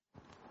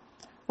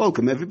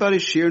Welcome everybody,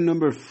 share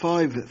number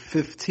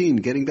 515,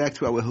 getting back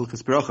to our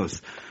Hilchos Brachos.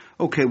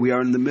 Okay, we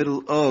are in the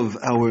middle of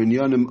our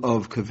Inyanim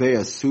of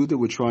Kaveh Suda.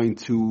 We're trying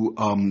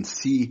to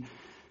see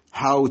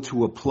how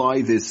to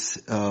apply this,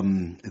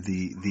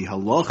 the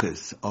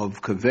halachas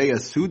of Kaveh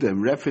Suda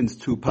in reference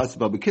to Pas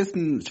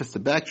Babakistan. Just to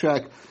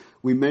backtrack,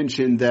 we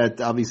mentioned that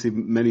obviously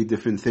many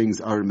different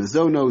things are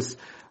mazonos,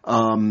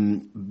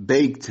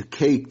 baked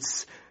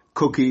cakes,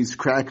 cookies,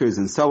 crackers,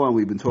 and so on.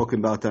 We've been talking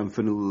about them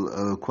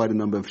for quite a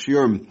number of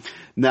shiurim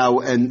now,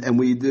 and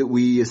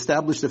we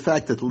established the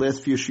fact that the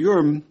last few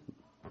shiurim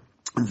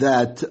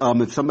that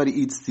if somebody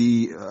eats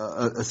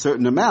a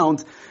certain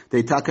amount,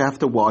 they have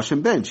to wash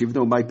and bench, even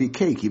though it might be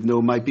cake, even though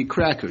it might be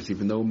crackers,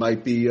 even though it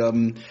might be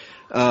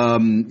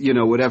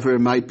whatever it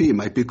might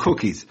be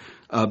cookies.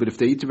 But if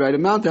they eat the right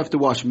amount, they have to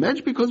wash and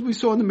bench, because we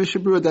saw in the Mishnah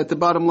Berurah that the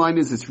bottom line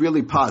is it's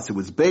really pas. It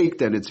was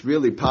baked and it's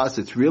really pas.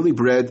 It's really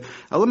bread.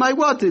 Elamai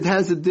what? It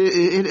has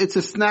it's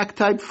a snack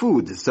type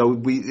food.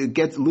 So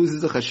it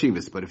loses the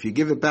chashivas. But if you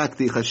give it back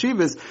the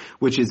chashivas,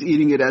 which is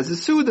eating it as a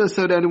suda,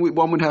 so then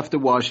one would have to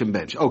wash and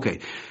bench. Okay.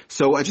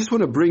 So I just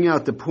want to bring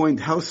out the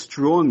point how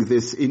strong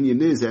this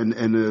inyan is,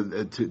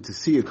 and to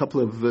see a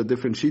couple of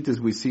different shitas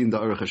we see in the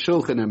Aruch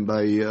HaShulchan and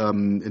by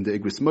in the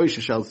Igros Moshe,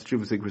 Shal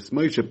Tshuvas Igros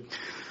Moshe,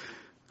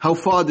 how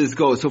far this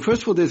goes. So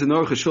first of all, there's an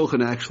Aruch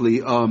HaShulchan actually,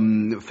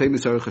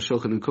 famous Aruch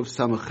HaShulchan in Kuf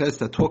Samach Ches,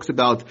 that talks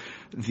about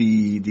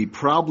the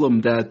problem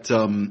that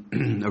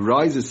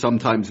arises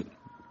sometimes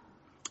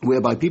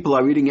whereby people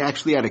are eating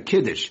actually at a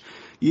kiddush.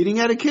 Eating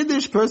at a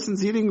kiddush,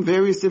 person's eating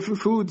various different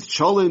foods,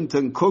 cholent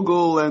and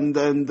kugel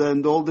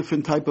and all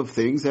different type of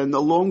things. And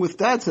along with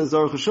that, says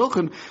Aruch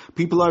HaShulchan,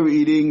 people are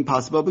eating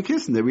pas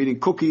babakisn. They're eating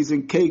cookies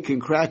and cake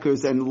and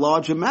crackers and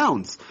large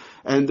amounts.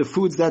 And the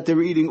foods that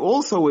they're eating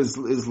also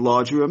is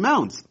larger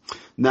amounts.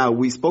 Now,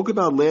 we spoke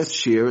about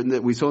last year, and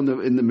that we saw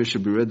in the Mishnah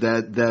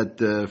Berurah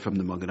that from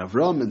the Magen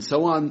Avram and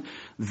so on,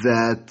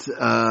 that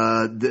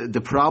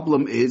the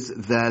problem is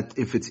that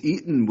if it's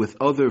eaten with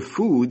other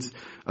foods,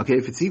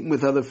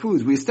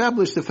 we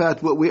established the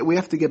fact, we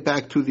have to get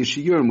back to the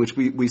shiurim, which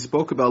we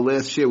spoke about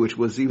last year, which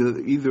was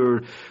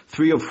either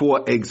 3 or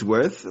 4 eggs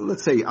worth.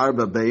 Let's say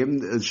arba beim,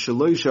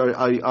 shalosh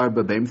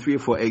arba beim, 3 or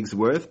 4 eggs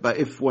worth. But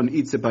if one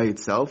eats it by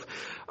itself,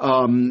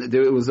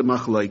 there was a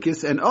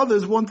machlokes, and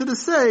others wanted to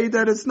say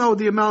that it's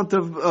the amount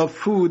of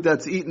food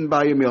that's eaten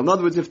by a meal. In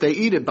other words, if they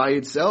eat it by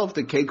itself,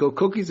 the cake or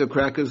cookies or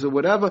crackers or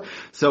whatever,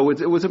 so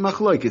it was a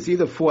machlokes,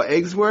 either 4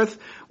 eggs worth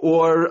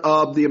or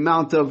the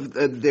amount of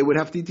they would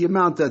have to eat the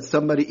amount that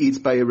somebody eats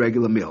by a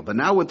regular meal. But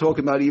now we're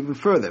talking about even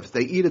further. If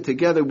they eat it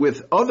together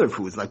with other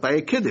foods, like by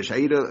a kiddush,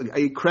 I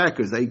eat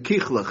crackers, I eat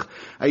kichlach,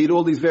 I eat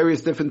all these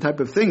various different type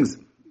of things,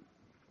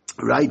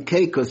 right,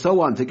 cake or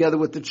so on, together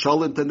with the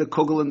cholent and the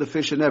kugel and the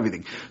fish and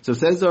everything. So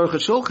says the Aruch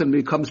HaShulchan,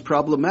 becomes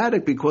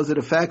problematic because of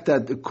the fact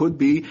that it could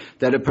be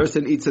that a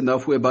person eats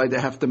enough whereby they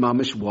have to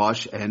mamish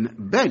wash and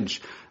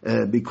bench,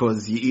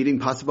 because you're eating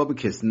pas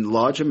babakisn in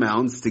large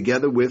amounts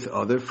together with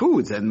other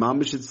foods, and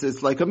mamish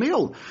it's like a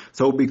meal.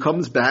 So it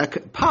becomes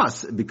back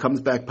pas,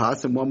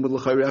 and one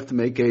would have to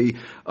make a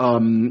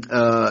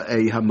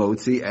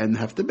hamotzi and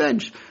have to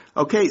bench.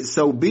 Okay,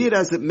 so be it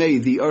as it may,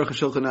 the Aruch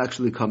HaShulchan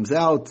actually comes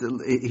out,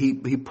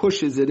 he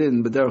pushes it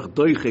in, but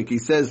he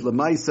says,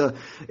 Lamaisa,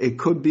 it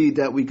could be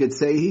that we could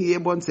say, he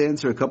wants to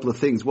answer a couple of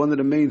things. One of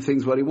the main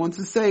things, what he wants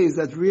to say is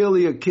that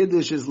really a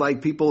kiddush is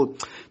like people,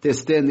 they're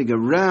standing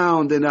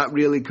around, they're not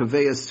really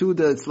kaveh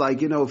suda. It's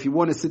like, if you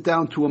want to sit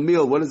down to a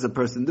meal, what does a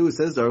person do?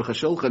 Says the Aruch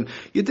HaShulchan,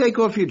 you take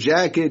off your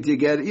jacket,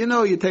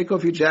 you take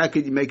off your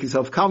jacket, you make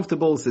yourself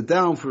comfortable, sit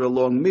down for a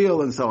long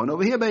meal, and so on.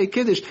 Over here by a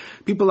kiddush,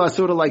 people are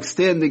sort of like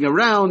standing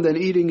around and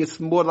eating, it's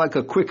more like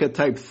a quicker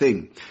type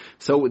thing.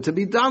 So to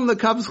be done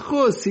lekavz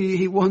chus,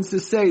 he wants to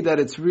say that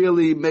it's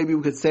really, maybe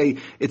we could say,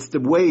 it's the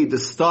way, the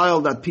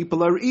style that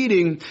people are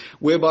eating,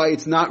 whereby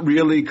it's not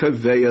really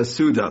kaveh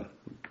suda.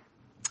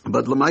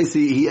 But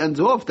Lamaisi, he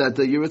ends off that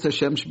the Yiras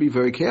Hashem should be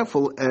very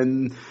careful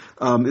and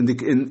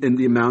in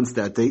the amounts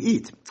that they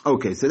eat.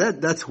 Okay, so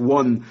that's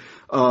one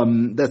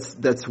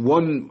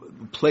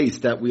place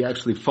that we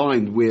actually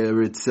find where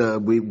it's where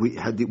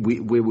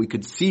we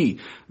could see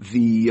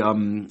the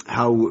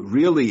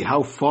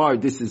how far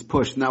this is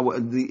pushed. Now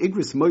the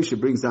Igros Moshe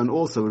brings down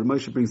also.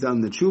 Moshe brings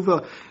down the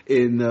tshuva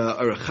in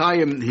Orach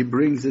Chaim. He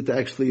brings it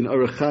actually in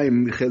Orach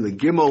Chaim Chelek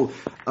Gimel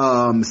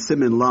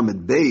Siman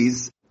Lamed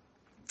Beis.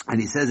 And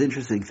he says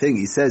interesting thing.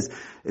 He says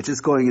it's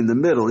just going in the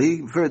middle.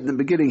 In the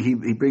beginning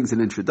he brings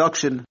an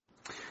introduction.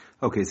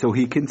 Okay, so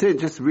he continues,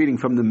 just reading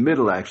from the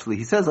middle actually.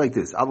 He says like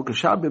this, Abu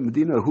Kashab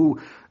Medina who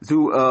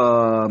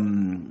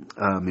Miberchas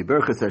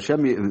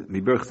Hashem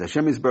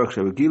Yisberch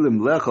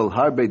Sharegilim Lechel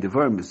Harbe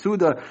Devarim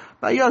Besuda.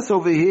 By us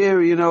over here,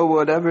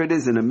 whatever it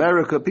is in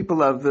America,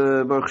 people have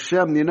Baruch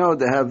Hashem,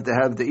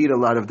 they eat a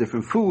lot of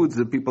different foods.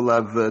 The people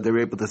they're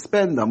able to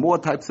spend on more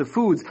types of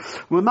foods.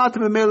 And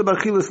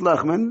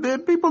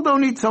people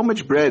don't eat so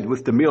much bread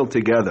with the meal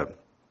together.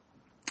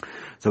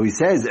 So he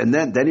says, and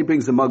then he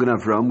brings the Magen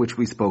Avram, which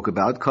we spoke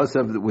about,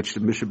 which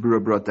the Mishnah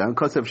Berurah brought down,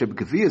 Kosav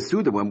shebekaviyah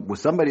suda, when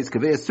somebody's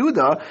kaviyah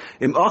suda,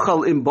 im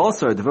achal im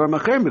basar, devar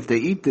macherem, if they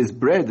eat this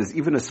bread, there's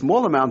even a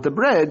small amount of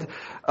bread,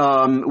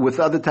 with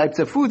other types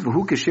of food,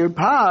 v'hu kashir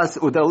pas,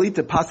 or they'll eat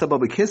the pasa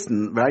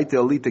babakisten, right?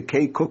 They'll eat the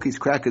cake, cookies,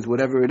 crackers,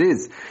 whatever it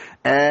is.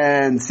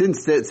 And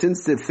since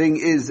the thing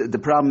is, the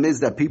problem is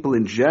that people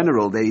in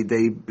general,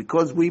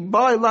 because we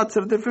buy lots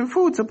of different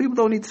food, so people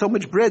don't eat so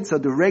much bread, so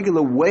the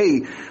regular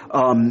way,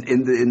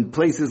 in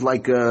places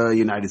like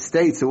United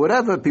States or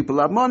whatever, people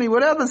have money,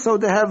 whatever, so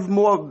they have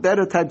more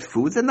better types of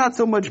foods and not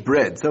so much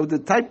bread. So the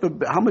type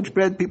of how much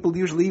bread people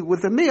usually eat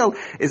with a meal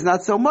is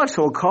not so much.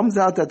 So it comes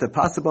out that the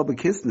pasta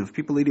babakisten, if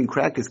people eating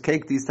crackers,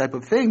 cake, these type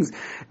of things,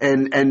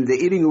 and they're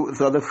eating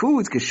with other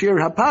foods, kashir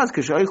hapas,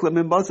 kashaychlam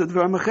in basad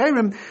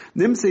v'armacherim,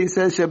 nimsa, he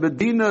says,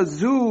 shabadina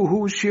zu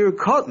hu shir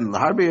cotton,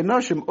 laharbe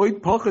yanashim,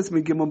 oit pochas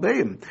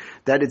migimobeyim.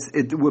 That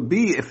it would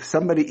be if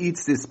somebody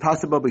eats this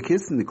pasta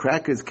babakisten, the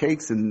crackers,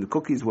 cakes, and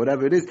cookies,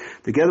 whatever it is,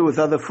 together with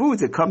other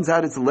foods, it comes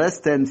out it's less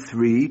than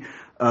 3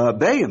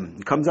 bayim.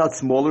 It comes out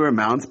smaller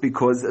amounts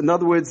because, in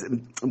other words,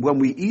 when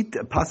we eat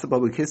pasta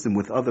babakisten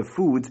with other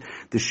foods,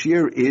 the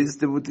shear is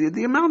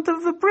the amount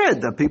of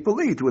bread that people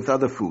eat with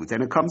other foods,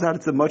 and it comes out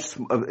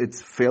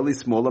it's fairly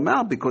small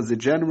amount because the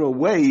general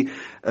way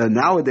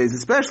nowadays,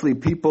 especially,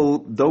 people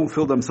don't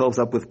fill themselves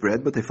up with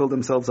bread, but they fill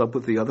themselves up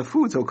with the other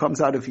food. So it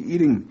comes out if you're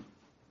eating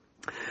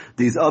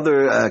these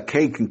other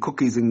cake and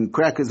cookies and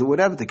crackers or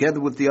whatever,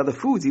 together with the other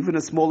foods, even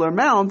a smaller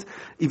amount,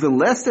 even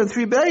less than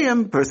 3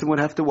 bayim, person would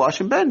have to wash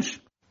and bench.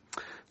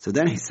 So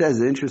then he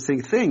says an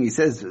interesting thing. He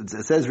says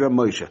Rav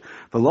Moshe,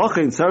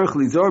 "V'lochein tzarich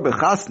lizor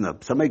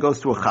bechasna." Somebody goes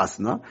to a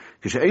chasna,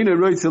 k'she'eina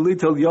roitz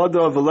litel yada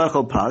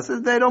v'lechel pas.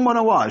 They don't want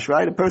to wash,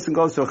 right? A person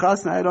goes to a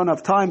chasna. I don't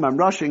have time. I'm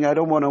rushing. I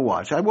don't want to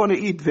wash. I want to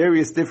eat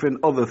various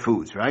different other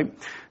foods, right?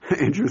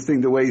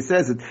 Interesting the way he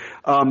says it.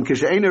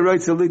 K'she'eina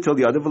roitz litel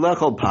yada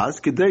v'lechel pas.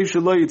 K'dei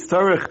shelo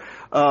yitzarich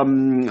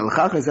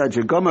l'chachas ad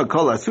shegama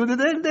kol asuda.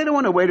 They don't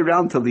want to wait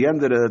around till the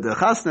end of the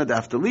chasna. They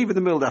have to leave in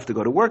the middle. They have to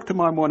go to work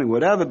tomorrow morning,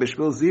 whatever.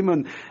 B'shvil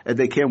zimun. And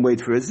they can't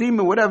wait for a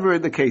zima, whatever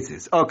the case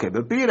is. Okay,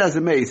 but be it as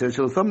it may, he says,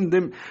 right,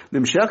 the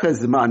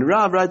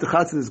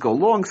chatzas go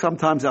long,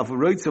 sometimes, but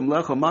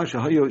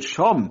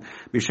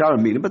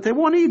they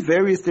want to eat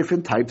various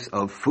different types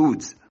of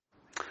foods.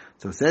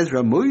 So it says,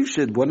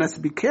 Ramoshe, one has to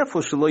be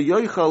careful,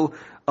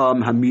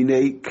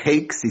 hamine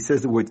cakes, he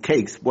says the word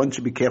cakes, one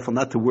should be careful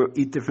not to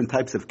eat different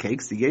types of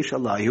cakes, the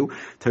yeshalahu,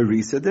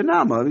 teresa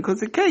denama, because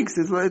the cakes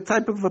is a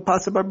type of a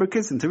pasta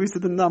barbakisin, teresa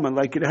denama,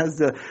 like it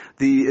has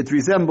it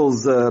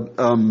resembles,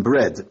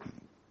 bread.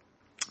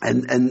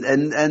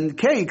 And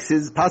cakes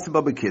is pasta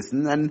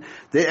barbakisin,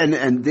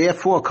 and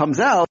therefore comes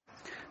out,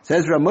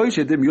 says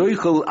Ramoshe, dim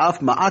yoichel af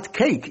ma'at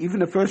cake.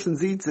 Even if a person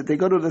eats it, they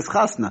go to this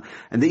chasna,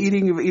 and they're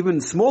eating even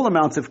small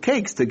amounts of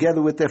cakes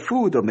together with their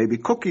food, or maybe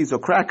cookies or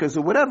crackers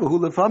or whatever. Hu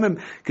lefamim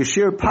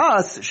kashir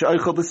pas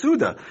she'oichel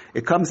b'suda.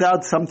 It comes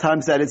out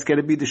sometimes that it's going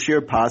to be the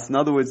shir pas. In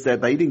other words, that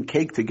by eating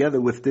cake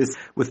together with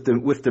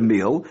the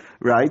meal,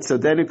 right? So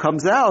then it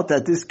comes out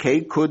that this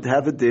cake could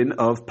have a din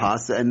of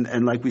pas,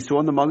 and like we saw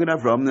in the Magen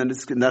Avram, then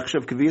it's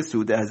nechshav kaviyah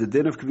suda, has a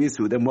din of kaviyah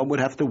suda, and one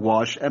would have to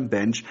wash and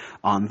bench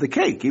on the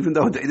cake, even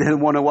though they didn't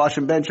want to wash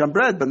and bench on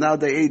bread, but now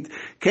they ate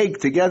cake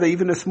together,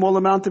 even a small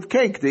amount of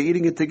cake. They're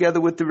eating it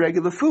together with the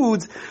regular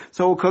foods.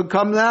 So it could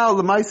come now,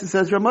 the Maisa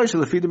says Ramoshe,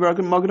 Lefi the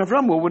Magen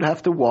Avram, would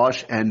have to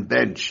wash and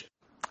bench.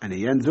 And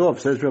he ends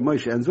off, says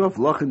Ramoshe,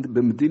 Lachin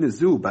b'Medina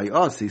Zu, by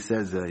us, he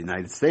says,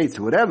 United States,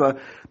 or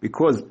whatever,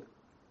 because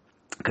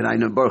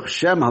Baruch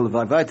Hashem,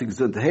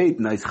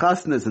 nice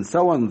chasnas, and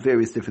so on,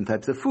 various different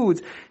types of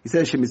foods. He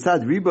says,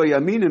 Shemitzad ribo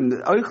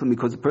yaminim oichel,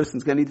 because the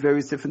person's going to eat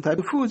various different types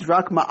of foods.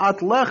 Rak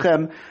ma'at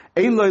lechem,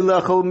 ein loy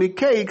lechel mi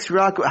cakes.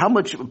 Rak, how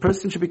much a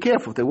person should be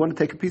careful. If they want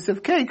to take a piece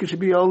of cake, it should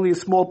be only a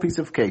small piece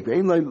of cake.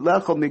 Ein loy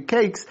lechel mi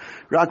cakes.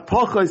 Rak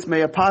pochos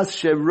me'apas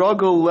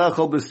sherogel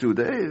lechel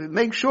besuda.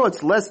 Make sure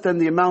it's less than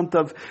the amount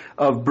of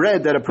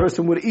bread that a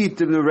person would eat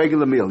in a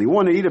regular meal. You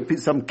want to eat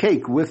some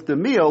cake with the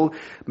meal,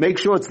 make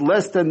sure it's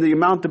less than the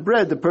amount of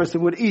bread the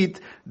person would eat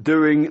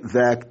during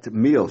that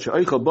meal.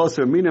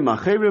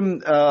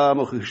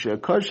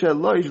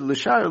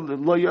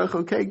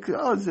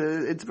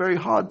 It's very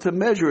hard to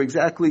measure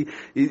exactly.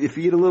 If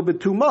you eat a little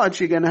bit too much,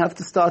 you're going to have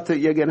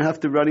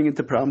to running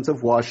into problems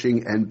of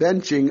washing and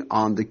benching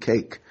on the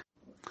cake.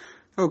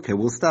 Okay,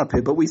 we'll stop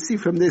here. But we see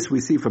from the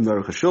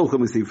Aruch HaShulchan,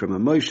 we see from the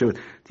Moshe,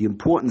 the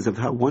importance of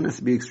how one has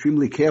to be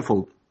extremely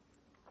careful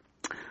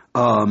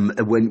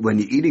when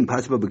you're eating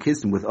pasta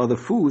babakisten with other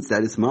foods,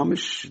 that is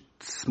mamish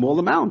small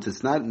amount.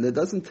 It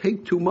doesn't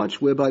take too much,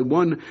 whereby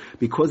one,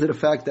 because of the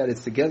fact that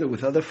it's together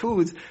with other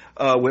foods,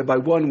 whereby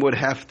one would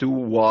have to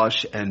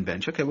wash and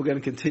bench. Okay, we're going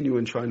to continue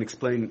and try and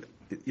explain,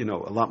 a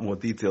lot more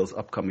details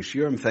upcoming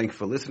shiurim. Thank you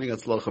for listening.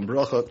 Atzlach and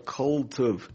bracha. Kol tuv.